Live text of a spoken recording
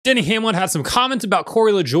Denny Hamlin had some comments about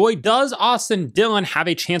Corey Lajoie. Does Austin Dillon have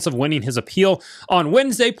a chance of winning his appeal on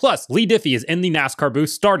Wednesday? Plus, Leigh Diffey is in the NASCAR booth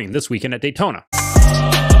starting this weekend at Daytona.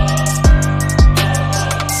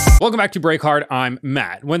 Welcome back to Break Hard. I'm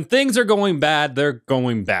Matt. When things are going bad, they're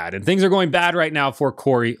going bad. And things are going bad right now for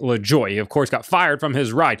Corey Lajoie. He, of course, got fired from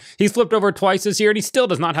his ride. He's flipped over twice this year, and he still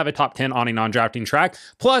does not have a top 10 on a non-drafting track.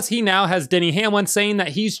 Plus, he now has Denny Hamlin saying that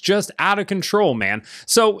he's just out of control, man.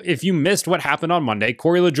 So, if you missed what happened on Monday,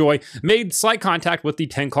 Corey Lajoie made slight contact with the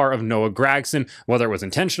 10 car of Noah Gragson. Whether it was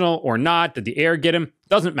intentional or not, did the air get him?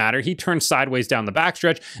 Doesn't matter. He turned sideways down the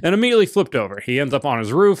backstretch and immediately flipped over. He ends up on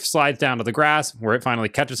his roof, slides down to the grass where it finally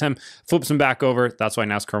catches him, flips him back over. That's why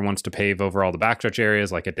NASCAR wants to pave over all the backstretch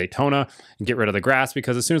areas like at Daytona and get rid of the grass,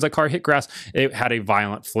 because as soon as that car hit grass, it had a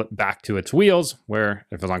violent flip back to its wheels, where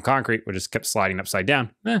if it was on concrete, it just kept sliding upside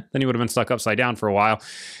down. Then he would have been stuck upside down for a while.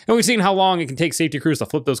 And we've seen how long it can take safety crews to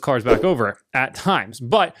flip those cars back over at times.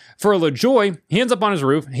 But for Lajoie, he ends up on his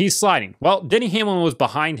roof. He's sliding. Well, Denny Hamlin was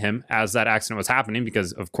behind him as that accident was happening because,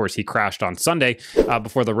 of course, he crashed on Sunday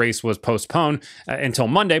before the race was postponed until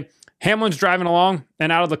Monday. Hamlin's driving along,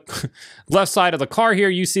 and out of the left side of the car here,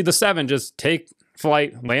 you see the 7 just take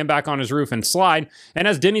flight, land back on his roof and slide. And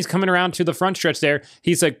as Denny's coming around to the front stretch there,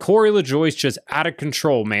 he said, Corey Lajoie's just out of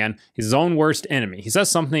control, man. He's his own worst enemy. He says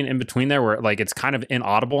something in between there where like it's kind of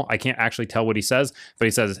inaudible. I can't actually tell what he says, but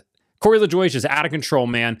he says, Corey Lajoie's just out of control,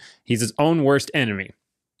 man. He's his own worst enemy.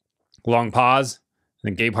 Long pause. And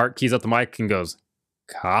then Gabe Hart keys up the mic and goes,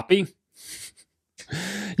 copy?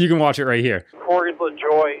 You can watch it right here. Corey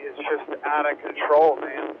Lajoie is just out of control,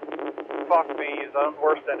 man. Fuck me, he's his own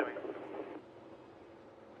worst enemy.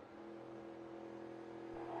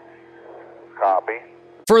 Copy.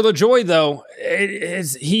 For Lajoie, though,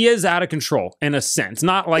 he is out of control in a sense.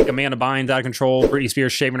 Not like Amanda Bynes out of control, Britney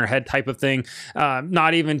Spears shaving her head type of thing.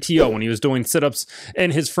 Not even T.O. when he was doing sit-ups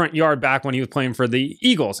in his front yard back when he was playing for the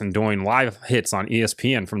Eagles and doing live hits on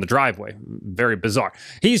ESPN from the driveway. Very bizarre.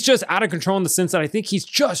 He's just out of control in the sense that I think he's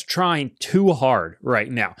just trying too hard right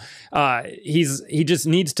now. He just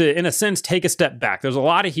needs to, in a sense, take a step back. There's a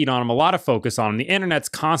lot of heat on him, a lot of focus on him. The internet's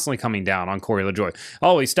constantly coming down on Corey Lajoie.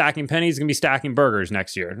 Oh, he's stacking pennies, he's going to be stacking burgers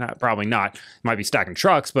next year. Probably not. He might be stacking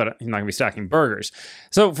trucks, but he's not going to be stacking burgers.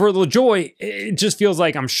 So for Lajoie, it just feels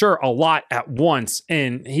like, I'm sure, a lot at once,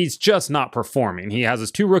 and he's just not performing. He has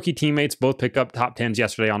his 2 rookie teammates, both pick up top 10s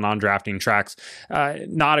yesterday on non-drafting tracks.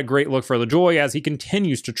 Not a great look for Lajoie as he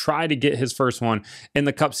continues to try to get his first one in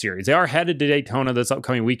the Cup Series. They are headed to Daytona this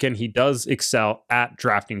upcoming weekend. He does excel at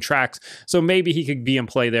drafting tracks, so maybe he could be in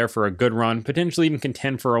play there for a good run, potentially even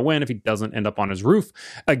contend for a win if he doesn't end up on his roof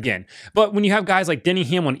again. But when you have guys like Denny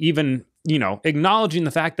Hamlin even, acknowledging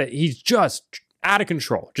the fact that he's just out of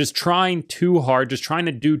control, just trying too hard, just trying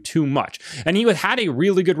to do too much. And he had a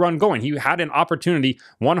really good run going. He had an opportunity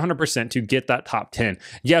 100% to get that top 10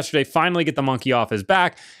 yesterday, finally get the monkey off his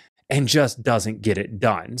back, and just doesn't get it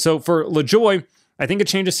done. So for Lajoie, I think a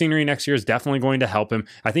change of scenery next year is definitely going to help him.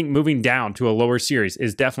 I think moving down to a lower series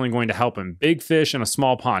is definitely going to help him. Big fish in a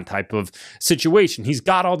small pond type of situation. He's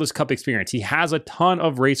got all this Cup experience. He has a ton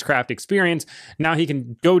of racecraft experience. Now he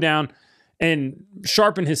can go down and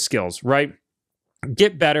sharpen his skills, right?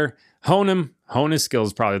 Get better, hone his skills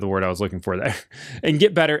is probably the word I was looking for there, and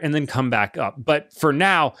get better and then come back up. But for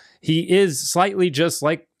now, he is slightly, just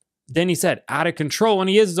like Denny said, out of control, and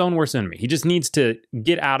he is his own worst enemy. He just needs to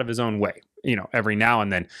get out of his own way, every now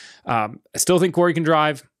and then. I still think Corey can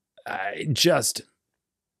drive. Just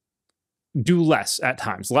do less at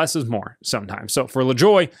times. Less is more sometimes. So for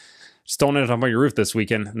Lajoie, just don't end up on your roof this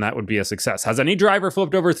weekend, and that would be a success. Has any driver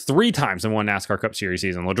flipped over 3 times in one NASCAR Cup Series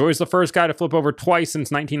season? Lajoie's the first guy to flip over twice since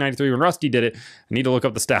 1993 when Rusty did it. I need to look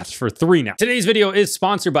up the stats for 3 now. Today's video is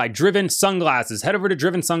sponsored by Driven Sunglasses. Head over to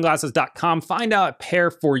drivensunglasses.com. Find out a pair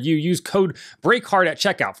for you. Use code BREAKHARD at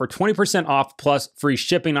checkout for 20% off plus free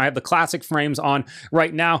shipping. I have the classic frames on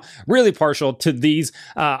right now. Really partial to these.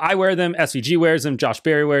 I wear them. SVG wears them. Josh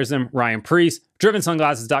Berry wears them. Ryan Priest.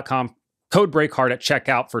 drivensunglasses.com. Code BREAKHARD at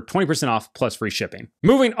checkout for 20% off plus free shipping.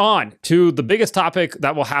 Moving on to the biggest topic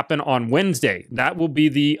that will happen on Wednesday. That will be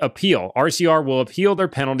the appeal. RCR will appeal their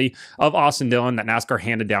penalty of Austin Dillon that NASCAR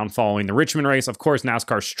handed down following the Richmond race. Of course,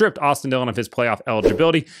 NASCAR stripped Austin Dillon of his playoff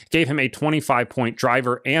eligibility, gave him a 25-point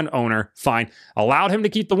driver and owner fine, allowed him to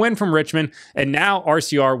keep the win from Richmond, and now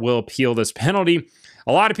RCR will appeal this penalty.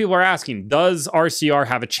 A lot of people are asking, does RCR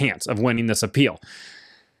have a chance of winning this appeal?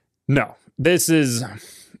 No, this is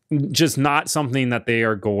just not something that they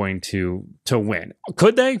are going to win.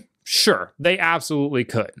 Could they? Sure, they absolutely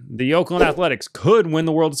could. The Oakland Athletics could win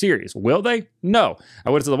the World Series. Will they? No. I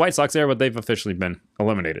would have said the White Sox there, but they've officially been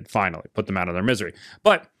eliminated, finally. Put them out of their misery.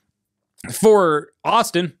 But For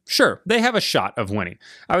Austin, sure, they have a shot of winning.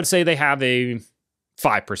 I would say they have a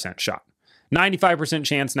 5% shot. 95%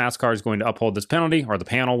 chance NASCAR is going to uphold this penalty, or the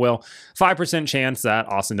panel will. 5% chance that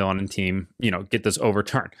Austin Dillon and team, get this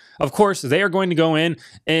overturned. Of course, they are going to go in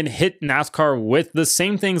and hit NASCAR with the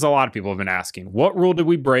same things a lot of people have been asking. What rule did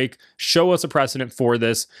we break? Show us a precedent for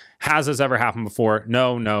this. Has this ever happened before?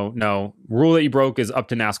 No. Rule that you broke is up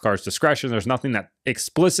to NASCAR's discretion. There's nothing that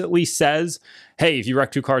explicitly says, hey, if you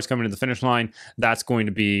wreck two cars coming to the finish line, that's going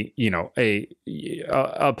to be,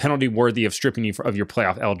 a penalty worthy of stripping you of your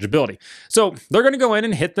playoff eligibility. So they're going to go in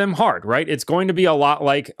and hit them hard, right? It's going to be a lot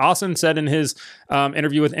like Austin said in his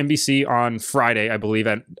interview with NBC on Friday, I believe,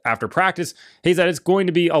 after practice. He said it's going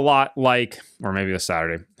to be a lot like, or maybe it was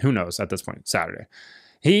Saturday. Who knows at this point? Saturday.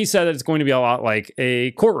 He said that it's going to be a lot like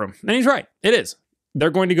a courtroom. And he's right. It is.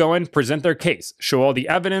 They're going to go in, present their case, show all the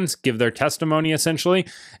evidence, give their testimony essentially,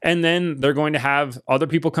 and then they're going to have other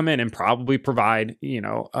people come in and probably provide,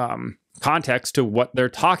 context to what they're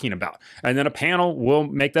talking about. And then a panel will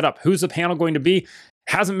make that up. Who's the panel going to be?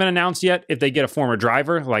 Hasn't been announced yet. If they get a former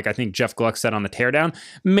driver, like I think Jeff Gluck said on the teardown,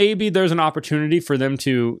 maybe there's an opportunity for them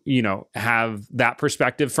to, have that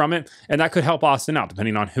perspective from it. And that could help Austin out,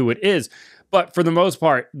 depending on who it is. But for the most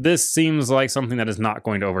part, this seems like something that is not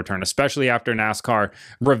going to overturn, especially after NASCAR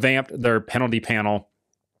revamped their penalty panel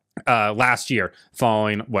last year,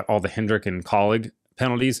 following all the Hendrick and Colleague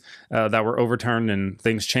penalties that were overturned and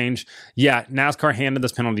things changed. Yeah, NASCAR handed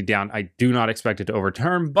this penalty down. I do not expect it to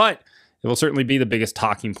overturn, but it will certainly be the biggest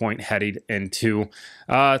talking point heading into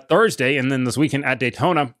Thursday. And then this weekend at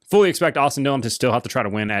Daytona, fully expect Austin Dillon to still have to try to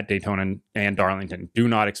win at Daytona and Darlington. Do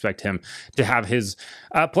not expect him to have his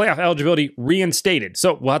playoff eligibility reinstated.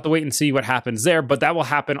 So we'll have to wait and see what happens there, but that will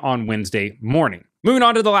happen on Wednesday morning. Moving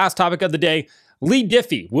on to the last topic of the day. Leigh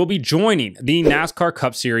Diffey will be joining the NASCAR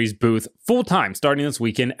Cup Series booth full-time starting this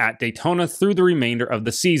weekend at Daytona through the remainder of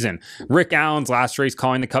the season. Rick Allen's last race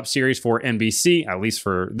calling the Cup Series for NBC, at least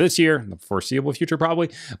for this year, the foreseeable future probably,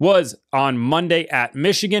 was on Monday at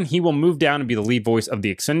Michigan. He will move down and be the lead voice of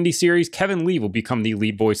the Xfinity Series. Kevin Lee will become the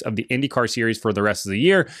lead voice of the IndyCar Series for the rest of the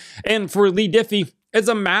year. And for Leigh Diffey, it's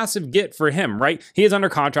a massive get for him, right? He is under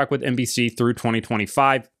contract with NBC through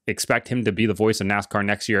 2025. Expect him to be the voice of NASCAR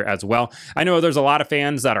next year as well. I know there's a lot of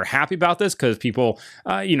fans that are happy about this because people,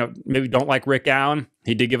 maybe don't like Rick Allen.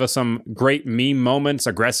 He did give us some great meme moments.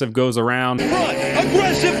 Aggressive goes around.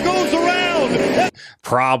 Aggressive goes around.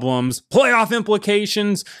 Problems, playoff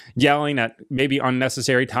implications, yelling at maybe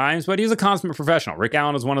unnecessary times, but he's a consummate professional. Rick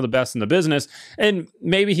Allen is one of the best in the business, and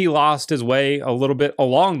maybe he lost his way a little bit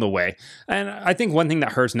along the way. And I think one thing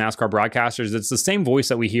that hurts NASCAR broadcasters, it's the same voice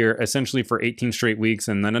that we hear essentially for 18 straight weeks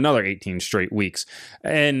and then another 18 straight weeks.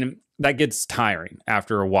 And that gets tiring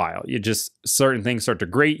after a while. Certain things start to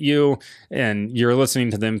grate you, and you're listening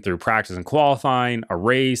to them through practice and qualifying, a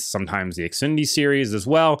race, sometimes the Xfinity Series as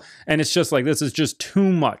well. And it's just like, this is just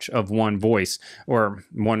too much of one voice, or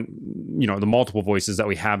one, the multiple voices that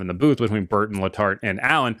we have in the booth between Burton, Letarte, and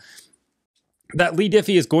Allen. That Leigh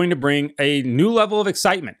Diffey is going to bring a new level of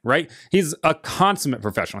excitement, right? He's a consummate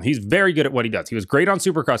professional. He's very good at what he does. He was great on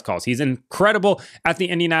Supercross calls. He's incredible at the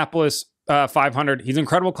Indianapolis 500. He's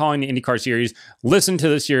incredible calling the IndyCar Series. Listen to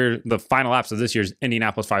the final laps of this year's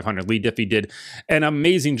Indianapolis 500. Leigh Diffey did an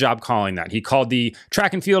amazing job calling that. He called the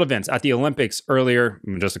track and field events at the Olympics earlier,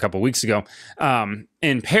 just a couple weeks ago,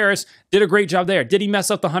 in Paris. Did a great job there. Did he mess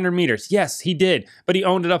up the 100 meters? Yes, he did, but he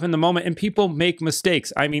owned it up in the moment, and people make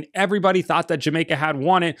mistakes. I mean, everybody thought that Jamaica had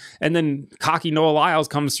won it, and then cocky Noah Lyles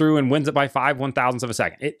comes through and wins it by 5/1000ths of a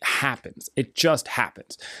second. It happens. It just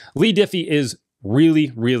happens. Leigh Diffey is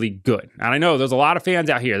really, really good. And I know there's a lot of fans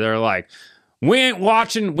out here that are like, we ain't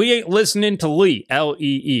listening to Lee,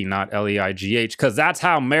 L-E-E, not L-E-I-G-H, because that's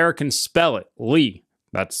how Americans spell it, Lee.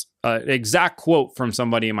 That's an exact quote from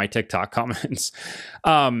somebody in my TikTok comments.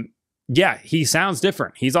 Yeah, he sounds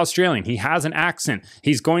different. He's Australian. He has an accent.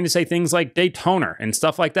 He's going to say things like Daytona and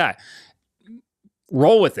stuff like that.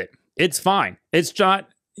 Roll with it. It's fine. It's not,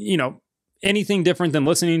 anything different than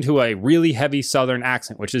listening to a really heavy Southern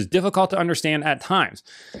accent, which is difficult to understand at times.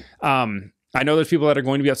 I know there's people that are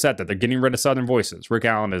going to be upset that they're getting rid of Southern voices. Rick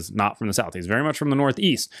Allen is not from the South. He's very much from the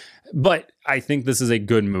Northeast. But I think this is a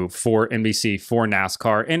good move for NBC, for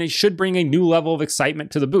NASCAR, and it should bring a new level of excitement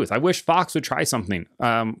to the booth. I wish Fox would try something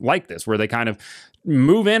like this, where they kind of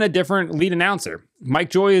move in a different lead announcer. Mike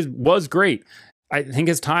Joy was great. I think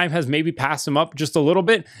his time has maybe passed him up just a little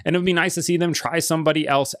bit, and it would be nice to see them try somebody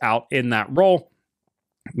else out in that role.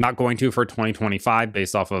 Not going to for 2025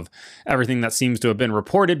 based off of everything that seems to have been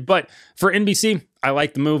reported. But for NBC, I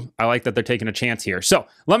like the move. I like that they're taking a chance here. So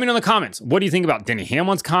let me know in the comments. What do you think about Denny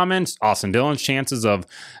Hamlin's comments, Austin Dillon's chances of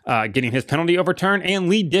getting his penalty overturned, and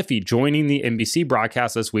Leigh Diffey joining the NBC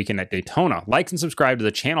broadcast this weekend at Daytona? Like and subscribe to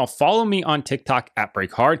the channel. Follow me on TikTok at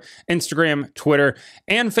BreakHard, Instagram, Twitter,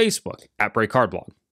 and Facebook at BreakHardBlog.